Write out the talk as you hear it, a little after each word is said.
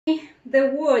The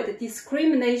word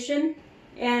discrimination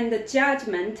and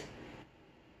judgment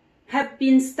have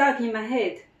been stuck in my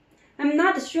head. I'm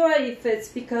not sure if it's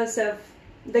because of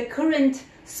the current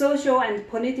social and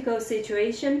political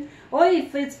situation or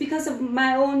if it's because of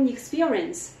my own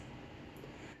experience.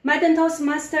 Madam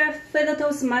Toastmaster, fellow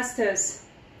Toastmasters,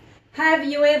 have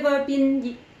you ever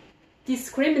been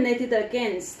discriminated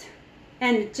against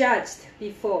and judged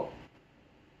before?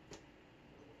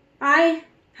 I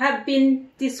have been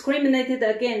discriminated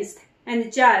against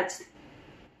and judged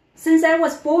since I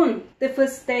was born the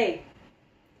first day.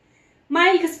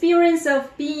 My experience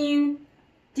of being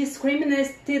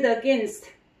discriminated against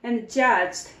and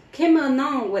judged came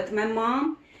along with my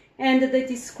mom and the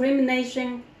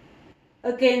discrimination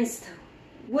against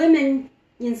women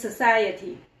in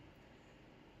society.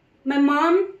 My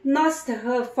mom lost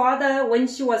her father when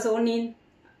she was only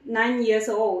 9 years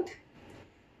old.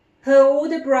 Her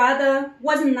older brother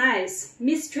wasn't nice,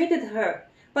 mistreated her,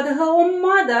 but her own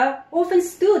mother often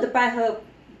stood by her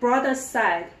brother's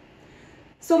side.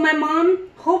 So my mom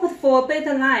hoped for a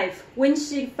better life when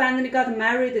she finally got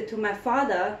married to my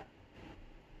father.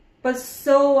 But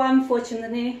so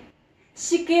unfortunately,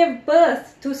 she gave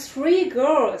birth to 3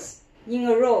 girls in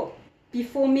a row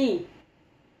before me.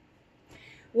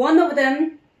 One of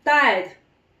them died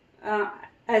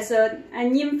as an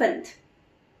infant.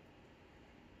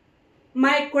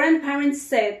 My grandparents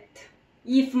said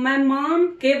if my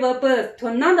mom gave birth to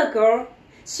another girl,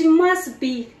 she must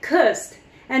be cursed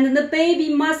and the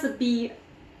baby must be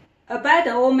a bad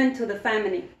omen to the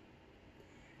family.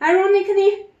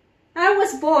 Ironically, I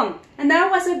was born and I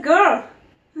was a girl.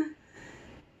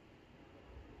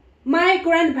 My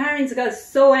grandparents got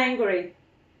so angry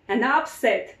and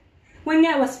upset when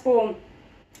I was born.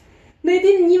 They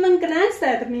didn't even glance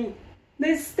at me.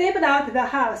 They stepped out of the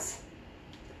house.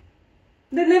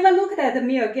 They never looked at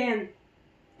me again.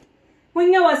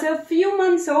 When I was a few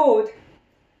months old,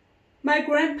 my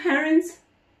grandparents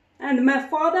and my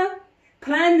father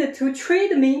planned to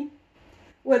trade me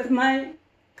with my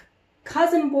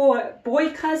boy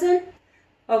cousin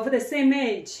of the same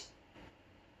age.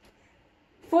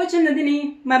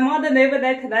 Fortunately, my mother never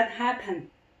let that happen.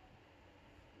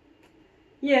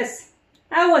 Yes,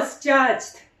 I was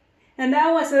judged and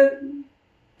I was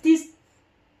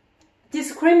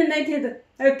discriminated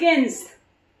against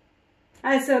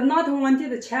as a not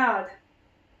wanted child.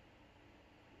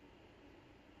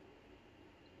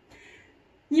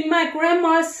 In my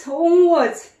grandma's own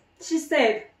words, she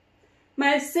said,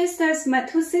 my 2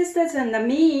 sisters and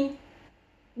me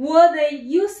were the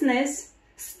useless,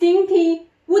 stinky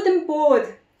wooden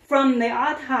board from the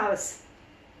outhouse.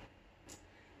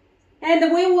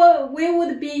 And we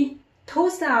would be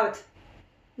tossed out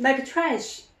like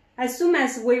trash as soon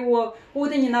as we were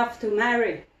old enough to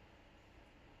marry.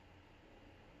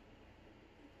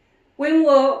 When we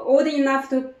were old enough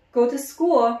to go to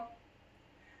school,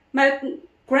 my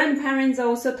grandparents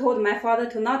also told my father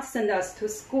to not send us to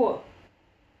school.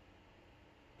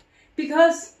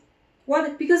 Because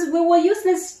what? Because we were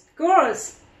useless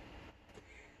girls.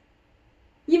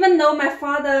 Even though my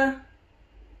father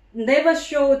never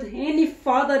showed any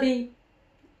fatherly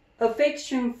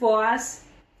affection for us,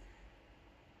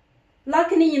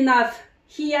 luckily enough,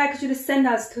 he actually sent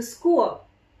us to school.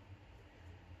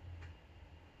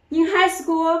 In high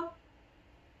school,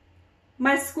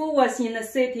 my school was in the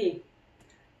city.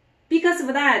 Because of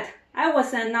that, I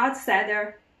was an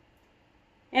outsider.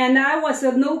 And I was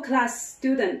a low-class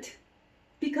student.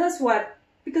 Because what?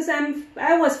 Because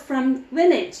I was from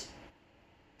village.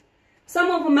 Some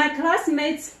of my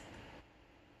classmates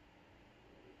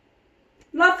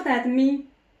laughed at me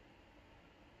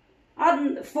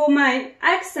for my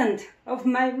accent of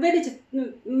my village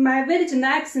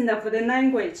accent of the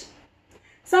language.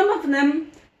 Some of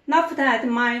them laughed at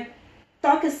my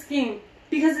dark skin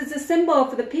because it's a symbol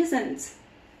of the peasants.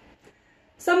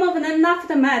 Some of them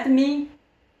laughed at me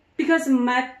because of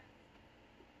my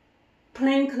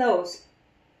plain clothes.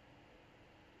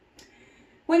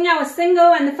 When I was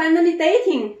single and finally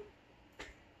dating,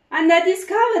 and I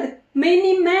discovered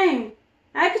many men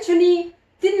actually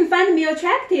didn't find me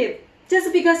attractive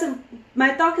just because of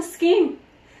my dark skin,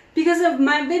 because of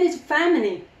my village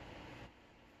family.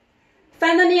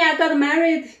 Finally, I got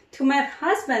married to my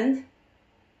husband.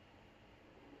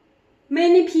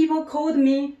 Many people called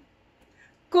me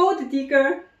gold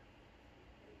digger,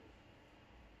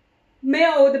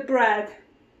 mailed bread,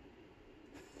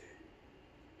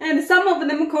 and some of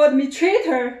them called me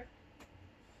traitor.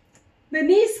 The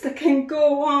list can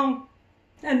go on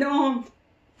and on.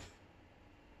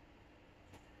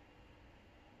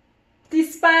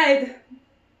 Despite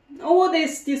all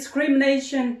this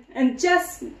discrimination and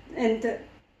and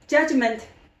judgment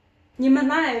in my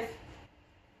life.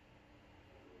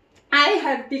 I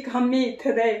have become me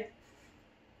today.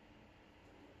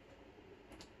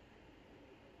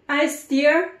 I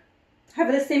still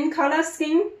have the same color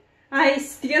skin. I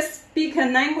still speak a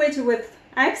language with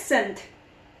accent.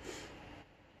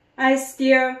 I'm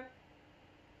still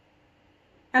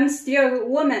a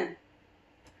woman.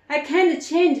 I can't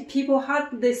change people how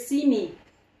they see me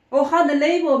or how they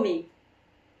label me.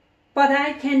 But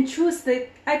I can choose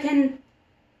I can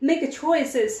make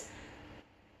choices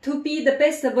to be the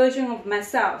best version of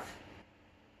myself.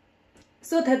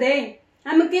 So today,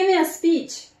 I'm giving a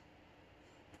speech.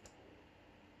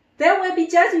 There will be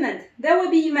judgment, there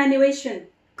will be evaluation,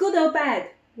 good or bad,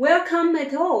 welcome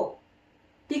at all.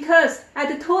 Because at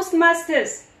the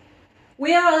Toastmasters,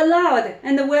 we are allowed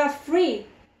and we are free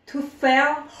to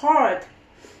fail hard,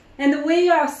 and we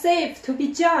are safe to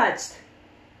be judged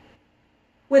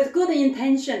with good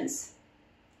intentions.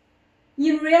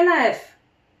 In real life,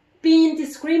 being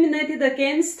discriminated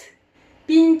against,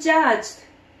 being judged,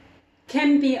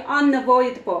 can be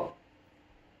unavoidable.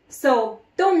 So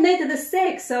don't let the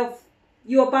sex of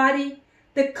your body,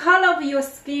 the color of your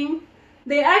skin,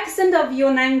 the accent of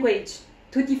your language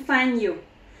to define you.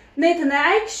 Let the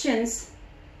actions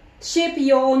shape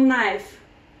your own life.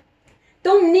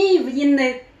 Don't live in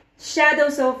the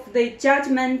shadows of the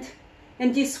judgment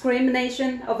and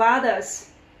discrimination of others.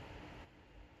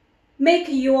 Make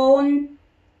your own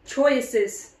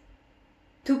choices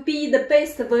to be the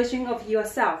best version of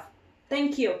yourself.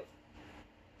 Thank you.